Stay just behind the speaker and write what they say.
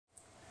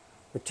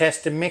We're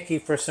testing Mickey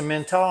for some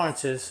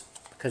intolerances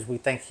because we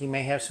think he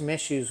may have some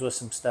issues with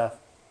some stuff.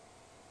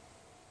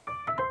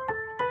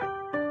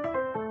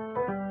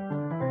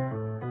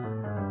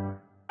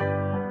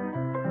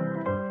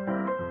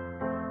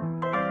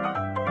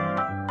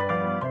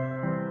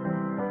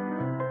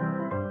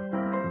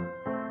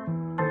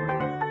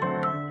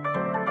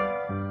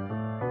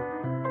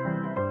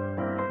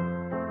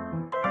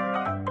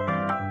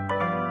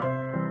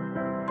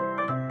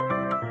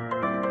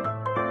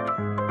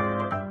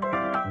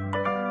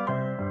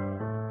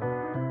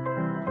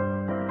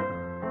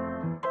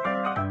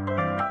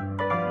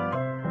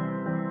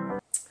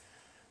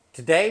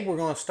 Today we're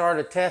going to start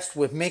a test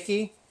with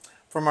Mickey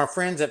from our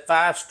friends at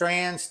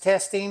 5Strands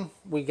Testing.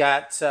 We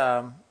got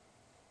an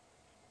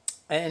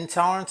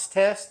intolerance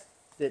test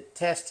that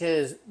tests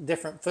his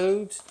different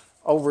foods.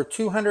 Over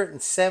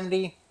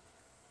 270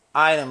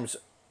 items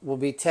will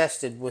be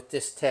tested with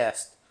this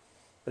test.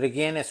 But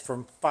again, it's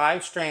from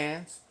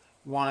 5Strands.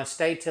 You want to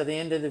stay till the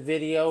end of the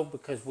video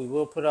because we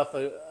will put up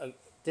a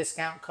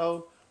discount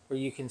code where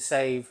you can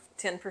save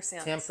 10%.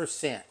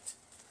 10%.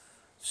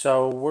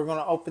 So we're going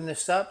to open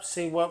this up,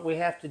 see what we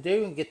have to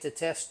do, and get the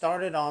test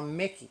started on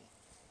Mickey.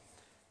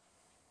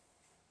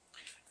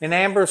 And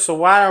Amber, so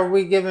why are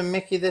we giving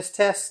Mickey this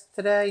test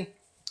today?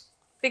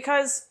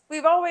 Because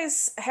we've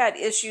always had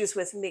issues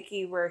with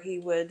Mickey where he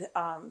would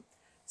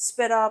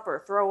spit up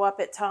or throw up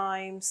at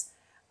times.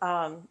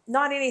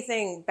 Not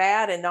anything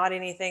bad and not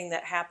anything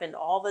that happened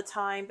all the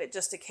time, but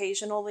just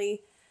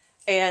occasionally.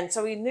 And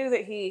so we knew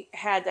that he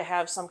had to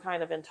have some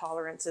kind of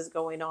intolerances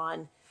going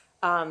on.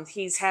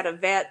 He's had a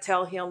vet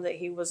tell him that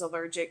he was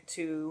allergic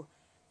to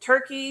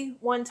turkey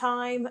one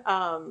time,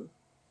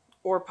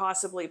 or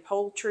possibly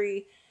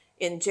poultry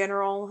in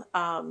general.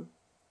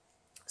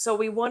 So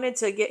we wanted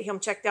to get him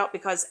checked out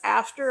because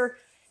after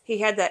he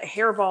had that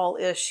hairball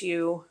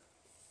issue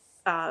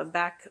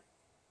back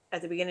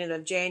at the beginning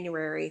of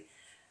January,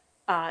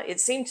 it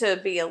seemed to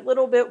be a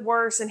little bit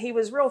worse, and he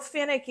was real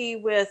finicky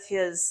with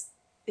his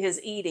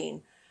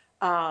eating.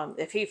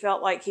 If he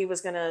felt like he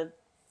was going to,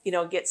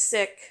 get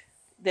sick,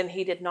 then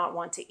he did not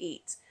want to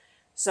eat.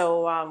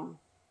 So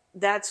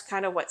that's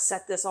kind of what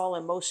set this all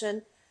in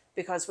motion,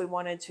 because we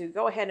wanted to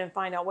go ahead and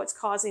find out what's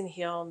causing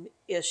him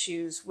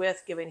issues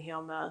with giving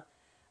him a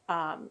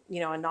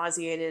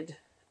nauseated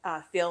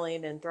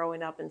feeling and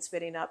throwing up and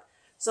spitting up,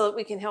 so that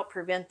we can help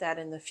prevent that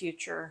in the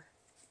future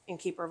and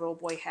keep our little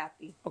boy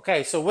happy.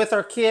 Okay, so with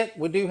our kit,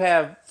 we do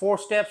have 4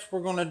 steps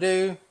we're going to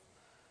do.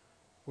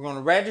 We're going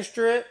to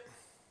register it,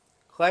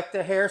 collect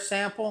the hair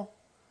sample,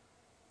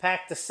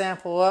 pack the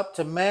sample up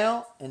to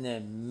mail, and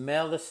then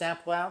mail the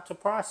sample out to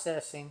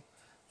processing.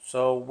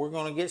 So we're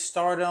going to get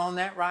started on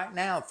that right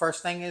now. The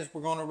first thing is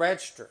we're going to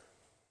register.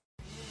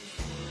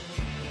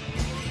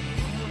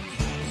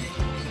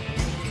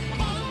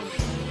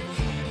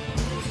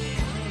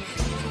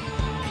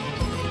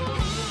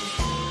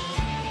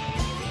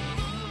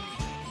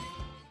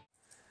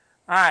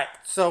 All right,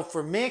 so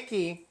for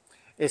Mickey,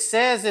 it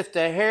says if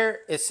the hair,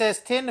 it says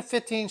 10 to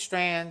 15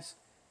 strands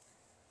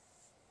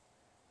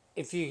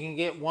if you can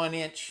get 1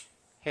 inch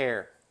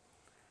hair.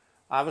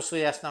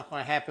 Obviously, that's not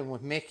going to happen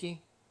with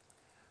Mickey.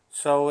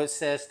 So it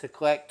says to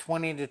collect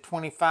 20 to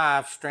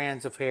 25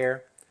 strands of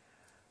hair.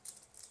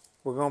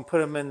 We're going to put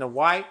them in the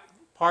white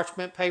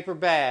parchment paper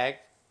bag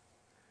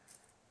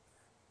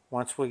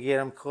once we get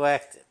them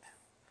collected.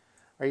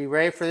 Are you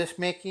ready for this,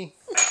 Mickey?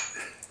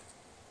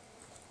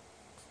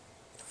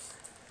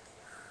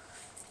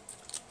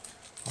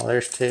 Oh,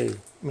 there's 2.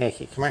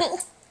 Mickey, come here.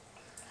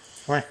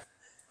 Come here.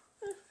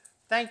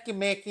 Thank you,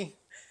 Mickey.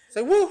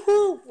 So,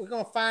 woohoo! We're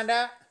going to find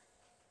out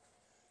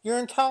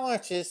your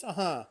intolerances.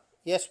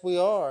 Yes, we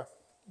are.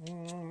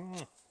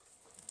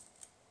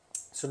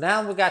 So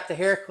now we got the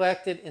hair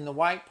collected in the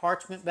white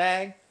parchment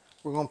bag.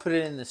 We're going to put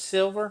it in the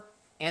silver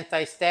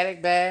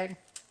anti-static bag.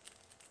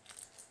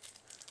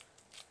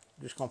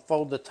 Just going to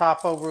fold the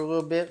top over a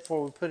little bit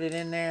before we put it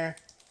in there.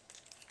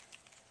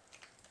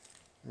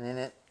 And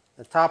then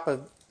the top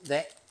of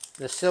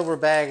the silver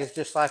bag is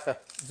just like a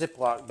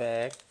Ziploc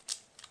bag.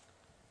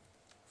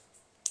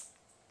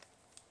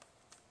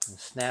 And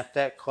snap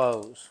that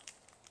close.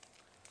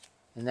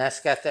 And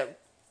that's got that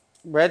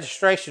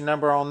registration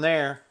number on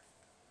there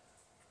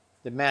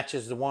that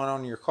matches the one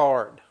on your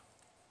card.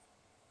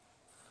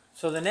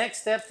 So the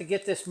next step to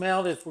get this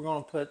mailed is we're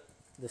going to put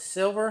the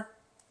silver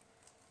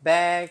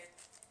bag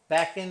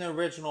back in the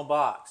original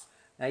box.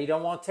 Now you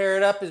don't want to tear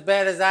it up as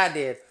bad as I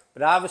did,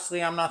 but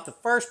obviously I'm not the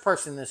first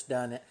person that's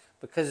done it,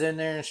 because in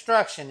their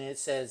instruction it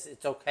says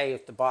it's okay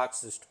if the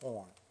box is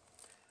torn.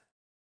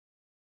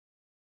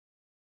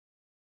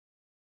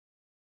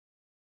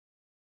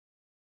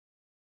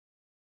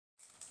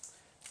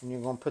 And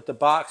you're going to put the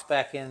box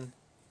back in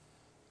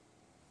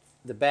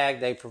the bag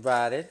they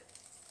provided.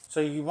 So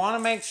you want to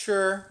make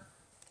sure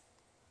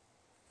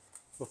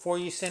before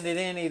you send it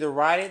in, either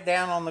write it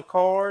down on the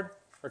card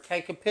or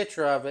take a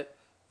picture of it,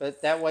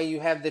 but that way you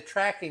have the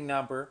tracking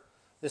number.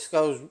 This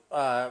goes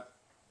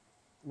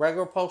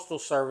regular postal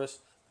service,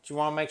 but you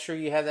want to make sure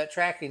you have that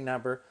tracking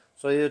number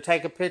So either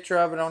take a picture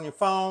of it on your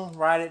phone,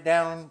 write it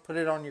down, put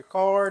it on your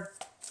card.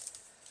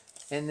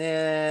 And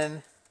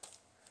then,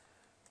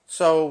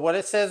 so what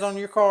it says on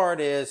your card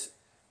is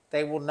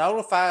they will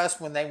notify us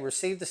when they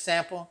receive the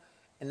sample,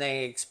 and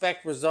they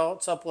expect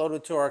results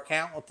uploaded to our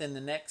account within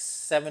the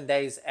next 7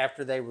 days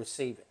after they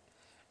receive it.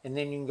 And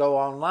then you can go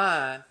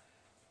online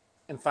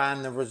and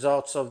find the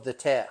results of the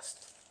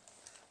test.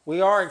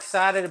 We are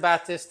excited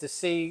about this to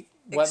see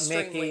what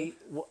Extremely.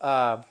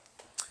 Mickey,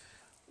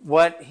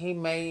 what he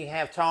may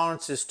have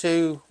tolerances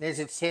to. There's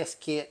a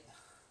test kit.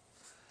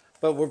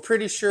 But we're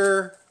pretty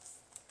sure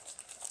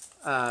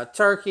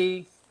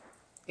turkey,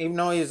 even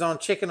though he's on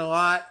chicken a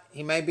lot,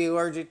 he may be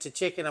allergic to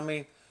chicken. I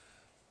mean,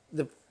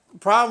 the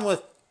problem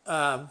with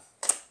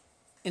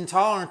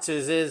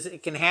intolerances is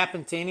it can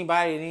happen to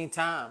anybody at any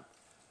time.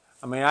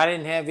 I mean, I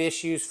didn't have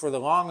issues for the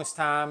longest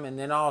time, and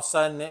then all of a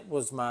sudden it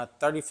was my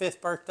 35th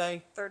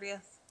birthday.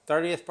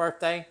 30th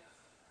birthday.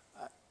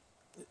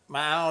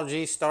 My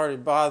allergies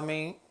started bothering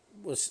me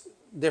with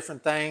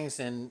different things,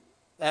 and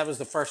that was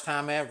the first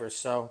time ever.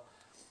 So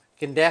it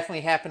can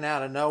definitely happen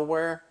out of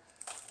nowhere,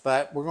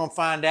 but we're going to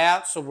find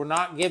out. So we're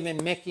not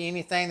giving Mickey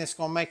anything that's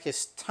going to make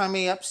his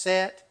tummy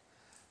upset.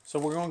 So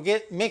we're going to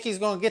get, Mickey's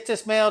going to get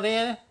this mailed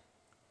in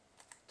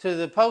to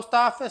the post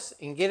office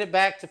and get it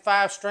back to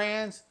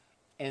 5Strands.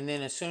 And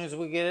then as soon as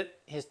we get it,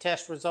 his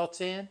test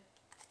results in,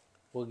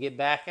 we'll get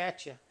back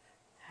at you.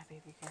 Hi,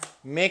 baby girl.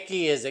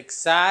 Mickey is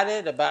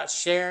excited about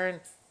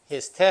sharing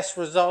his test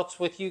results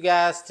with you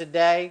guys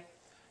today.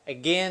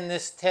 Again,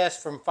 this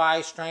test from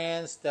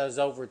 5Strands does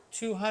over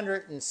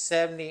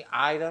 270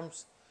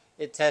 items.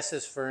 It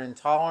tests for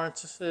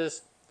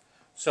intolerances.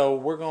 So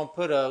we're going to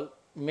put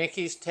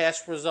Mickey's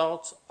test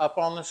results up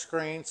on the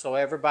screen so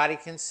everybody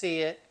can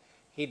see it.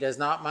 He does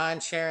not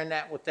mind sharing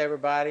that with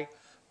everybody,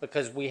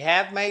 because we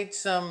have made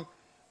some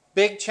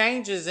big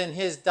changes in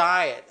his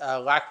diet.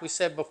 Like we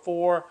said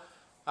before,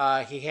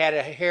 he had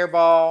a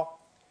hairball.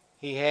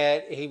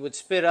 He would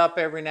spit up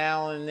every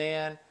now and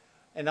then.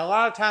 And a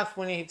lot of times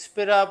when he'd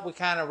spit up, we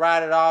kind of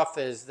write it off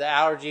as the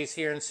allergies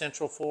here in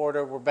Central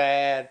Florida were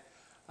bad.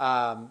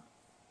 As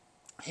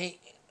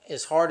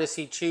hard as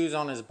he chews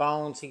on his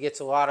bones, he gets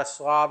a lot of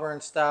slobber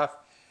and stuff,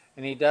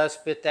 and he does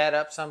spit that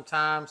up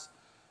sometimes.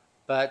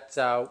 But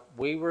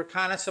we were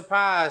kind of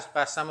surprised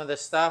by some of the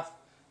stuff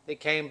that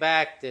came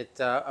back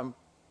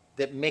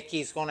that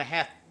Mickey's going to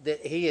have,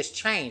 that he has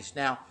changed.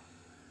 Now,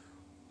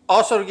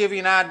 also to give you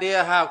an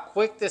idea how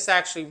quick this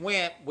actually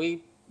went,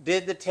 we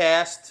did the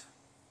test,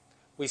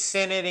 we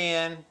sent it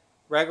in,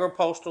 regular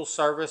postal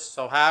service,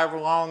 so however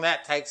long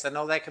that takes, I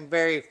know that can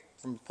vary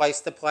from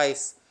place to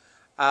place.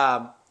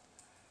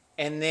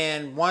 And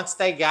then once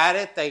they got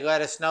it, they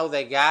let us know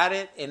they got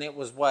it, and it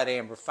was what,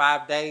 Amber,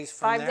 5 days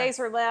from there? 5 days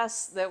or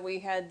less that we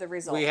had the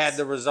results. We had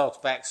the results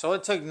back. So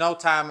it took no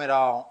time at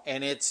all.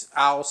 And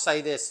I'll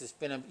say this, it's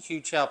been a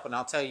huge help, and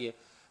I'll tell you,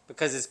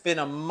 because it's been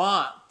a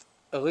month,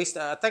 at least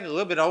I think a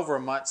little bit over a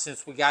month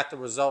since we got the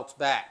results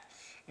back.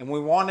 And we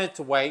wanted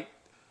to wait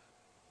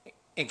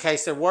in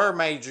case there were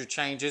major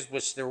changes,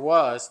 which there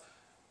was,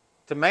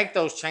 to make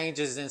those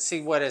changes and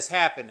see what has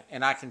happened.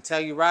 And I can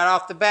tell you right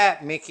off the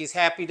bat, Mickey's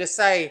happy to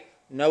say,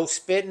 no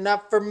spitting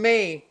up for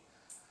me.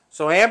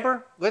 So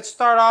Amber, let's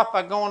start off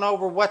by going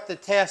over what the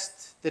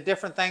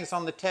different things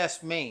on the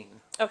test mean.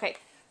 Okay,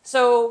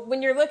 so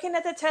when you're looking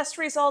at the test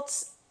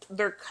results,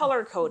 they're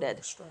color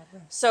coded.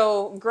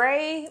 So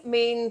gray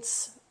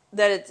means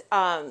that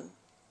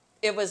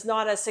it was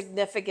not a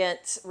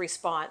significant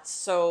response.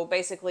 So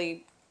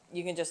basically,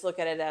 you can just look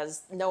at it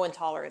as no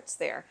intolerance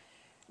there.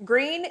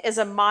 Green is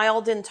a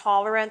mild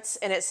intolerance,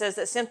 and it says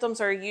that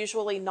symptoms are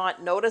usually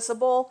not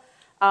noticeable,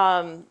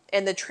 and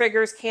the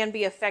triggers can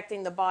be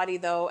affecting the body,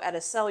 though, at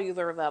a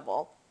cellular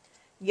level.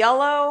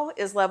 Yellow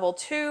is level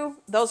 2.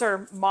 Those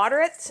are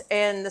moderate,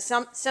 and the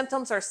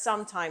symptoms are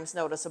sometimes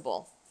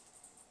noticeable.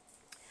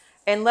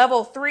 And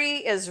level 3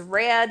 is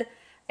red,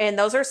 and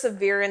those are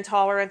severe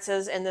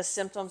intolerances, and the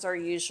symptoms are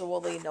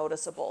usually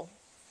noticeable.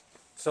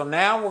 So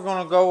now we're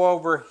going to go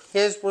over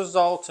his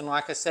results, and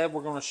like I said,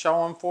 we're going to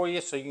show them for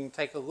you so you can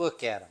take a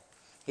look at them.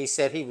 He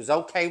said he was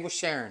okay with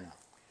sharing them.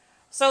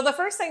 So the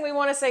first thing we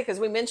want to say, because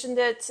we mentioned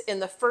it in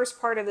the first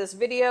part of this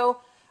video,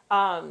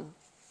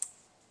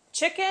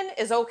 chicken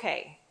is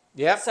okay.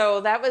 Yep.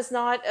 So that was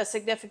not a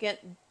significant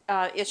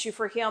issue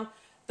for him.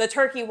 The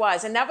turkey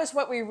was, and that was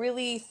what we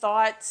really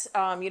thought.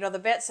 The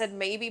vet said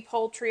maybe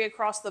poultry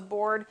across the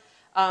board,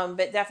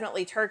 but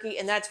definitely turkey,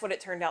 and that's what it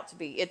turned out to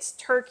be. It's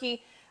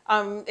turkey.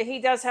 He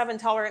does have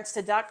intolerance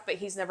to duck, but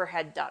he's never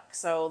had duck,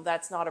 so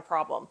that's not a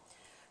problem.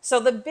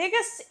 So the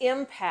biggest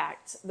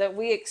impact that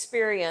we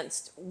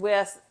experienced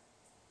with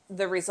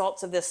the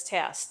results of this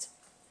test,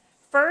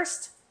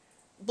 first,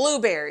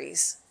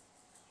 blueberries.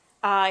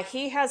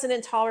 He has an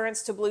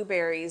intolerance to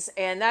blueberries,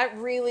 and that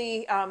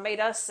really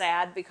made us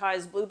sad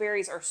because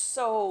blueberries are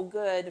so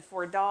good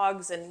for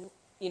dogs and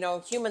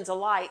humans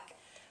alike.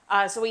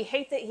 So we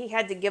hate that he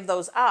had to give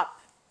those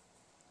up.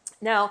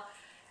 Now,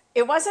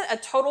 it wasn't a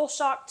total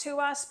shock to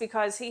us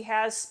because he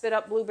has spit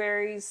up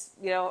blueberries,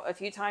 a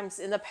few times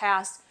in the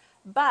past,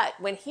 But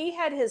when he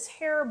had his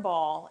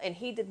hairball and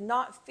he did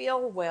not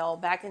feel well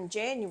back in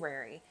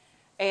January,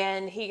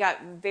 and he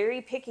got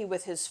very picky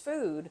with his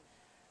food,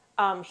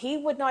 he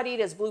would not eat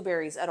his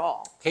blueberries at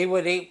all. He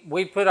would eat,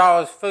 we'd put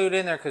all his food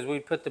in there because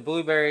we'd put the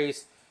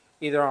blueberries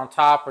either on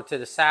top or to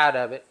the side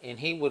of it, and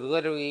he would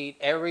literally eat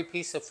every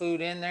piece of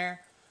food in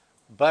there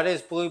but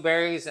his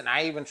blueberries, and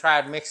I even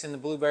tried mixing the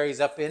blueberries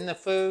up in the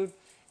food,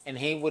 and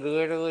he would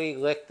literally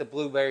lick the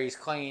blueberries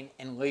clean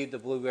and leave the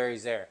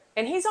blueberries there.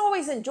 And he's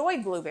always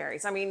enjoyed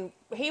blueberries. I mean,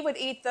 he would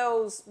eat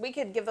those, we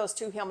could give those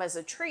to him as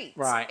a treat.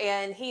 Right.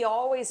 And he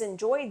always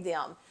enjoyed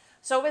them.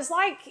 So it was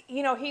like,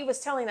 you know, he was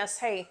telling us,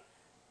 hey,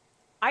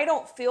 I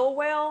don't feel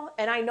well,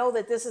 and I know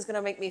that this is going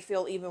to make me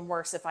feel even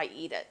worse if I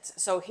eat it.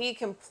 So he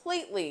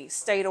completely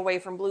stayed away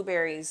from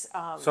blueberries.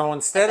 So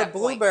instead of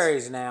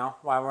blueberries now,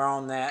 while we're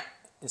on that,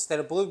 instead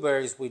of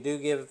blueberries, we do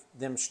give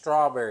them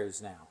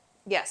strawberries now.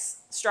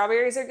 Yes,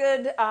 strawberries are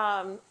good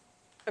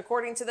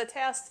according to the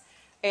test,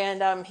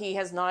 and he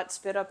has not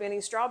spit up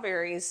any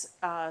strawberries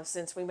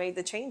since we made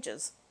the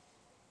changes.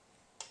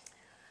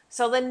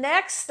 So the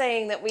next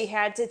thing that we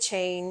had to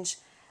change,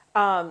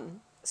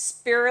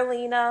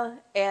 spirulina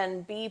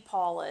and bee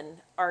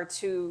pollen are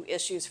two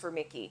issues for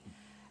Mickey.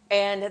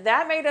 And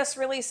that made us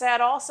really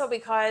sad also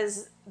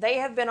because they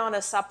have been on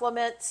a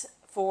supplement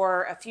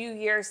for a few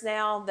years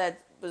now that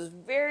was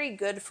very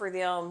good for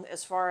them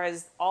as far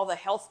as all the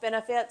health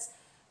benefits,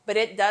 but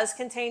it does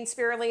contain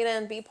spirulina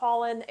and bee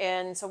pollen,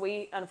 and so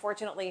we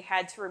unfortunately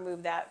had to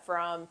remove that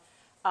from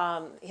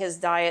his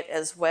diet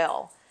as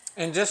well.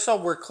 And just so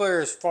we're clear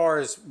as far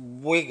as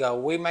we go,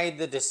 we made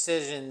the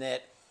decision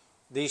that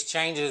these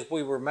changes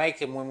we were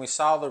making, when we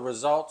saw the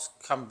results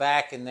come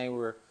back and they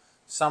were,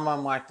 some of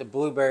them like the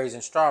blueberries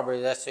and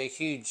strawberries, that's a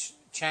huge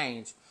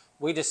change.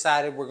 We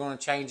decided we're going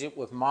to change it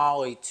with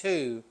Molly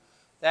too.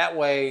 That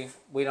way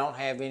we don't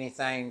have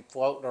anything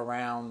floating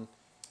around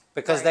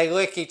because they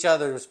lick each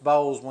other's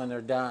bowls when they're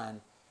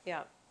done.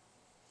 Yeah.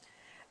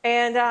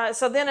 And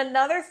so then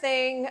another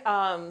thing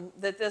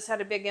that this had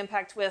a big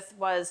impact with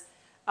was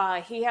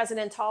he has an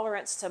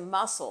intolerance to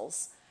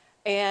mussels.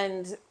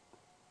 And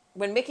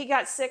when Mickey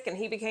got sick and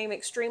he became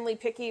extremely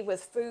picky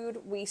with food,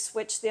 we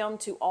switched them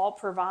to All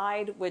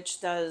Provide,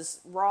 which does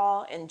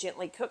raw and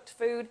gently cooked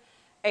food.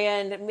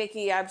 And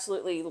Mickey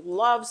absolutely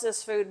loves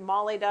this food.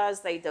 Molly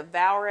does. They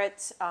devour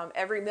it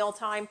every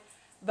mealtime.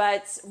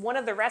 But one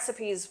of the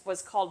recipes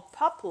was called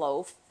Pup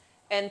Loaf,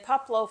 and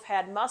Pup Loaf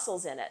had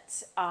mussels in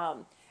it,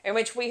 in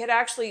which we had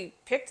actually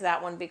picked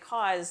that one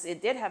because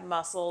it did have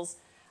mussels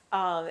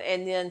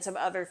and then some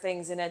other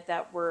things in it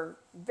that were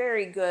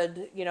very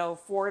good, you know,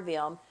 for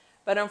them.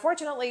 But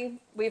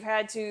unfortunately, we've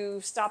had to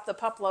stop the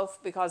Pup Loaf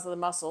because of the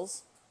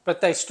mussels. But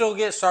they still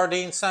get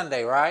sardine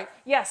Sunday, right?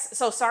 Yes,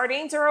 so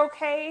sardines are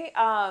okay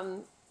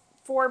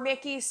for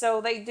Mickey, so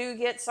they do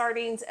get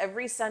sardines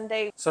every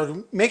Sunday.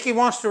 So Mickey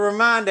wants to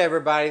remind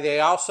everybody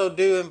they also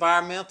do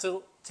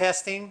environmental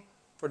testing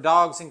for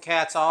dogs and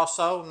cats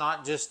also,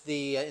 not just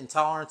the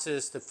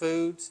intolerances to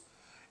foods.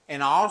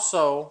 And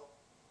also,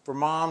 for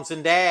moms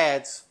and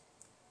dads,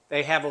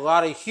 they have a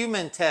lot of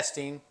human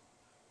testing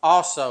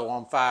also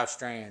on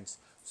 5Strands.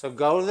 So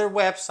go to their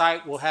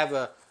website. We'll have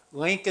a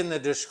link in the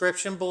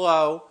description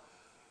below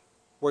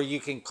where you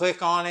can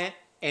click on it,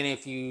 and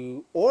if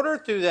you order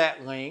through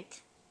that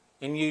link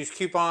and use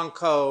coupon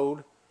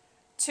code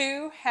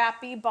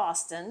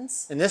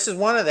 2HappyBostons, and this is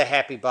one of the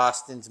Happy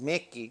Bostons,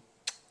 Mickey,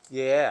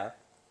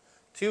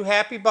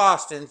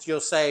 2HappyBostons,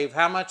 you'll save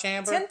how much,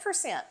 Amber?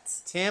 10%.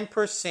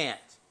 10%.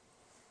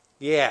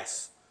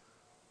 Yes.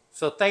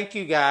 So thank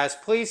you guys.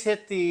 Please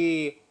hit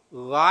the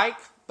like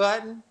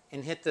button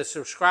and hit the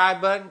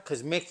subscribe button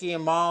because Mickey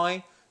and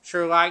Molly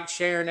sure like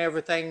sharing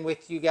everything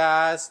with you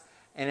guys,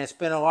 and it's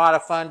been a lot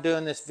of fun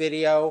doing this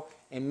video,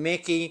 and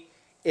Mickey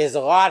is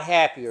a lot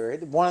happier.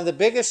 One of the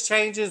biggest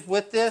changes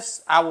with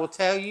this, I will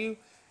tell you,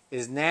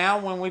 is now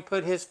when we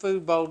put his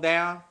food bowl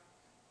down,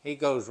 he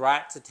goes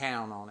right to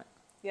town on it.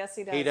 Yes,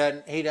 he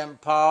does. He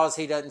doesn't pause,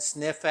 he doesn't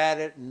sniff at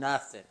it,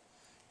 nothing.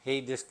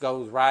 He just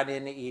goes right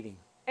into eating.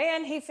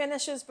 And he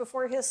finishes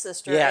before his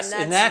sister. Yes,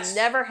 and that's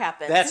never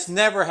happened. That's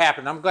never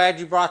happened. I'm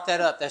glad you brought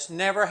that up. That's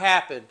never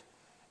happened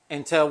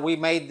until we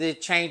made the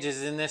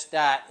changes in this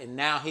diet, and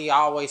now he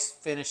always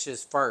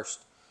finishes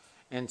first.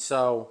 And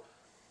so,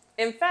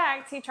 in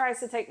fact, he tries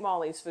to take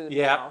Molly's food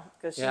now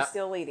because she's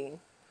still eating.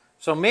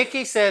 So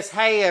Mickey says,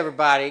 hey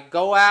everybody,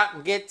 go out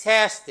and get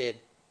tested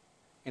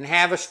and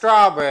have a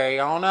strawberry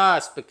on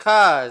us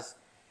because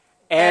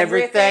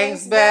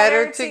everything's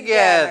better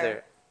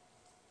together.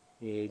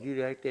 Yeah, you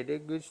like that?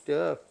 That good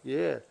stuff.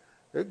 Yeah,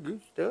 that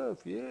good stuff.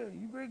 Yeah,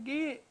 you better get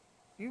it.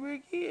 You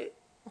better get it.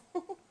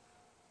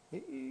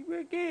 You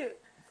better get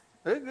it.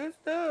 That good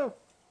stuff.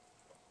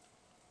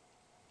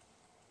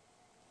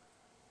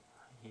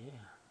 Yeah.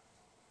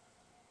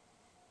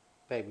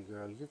 Baby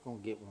girl, you're going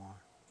to get one.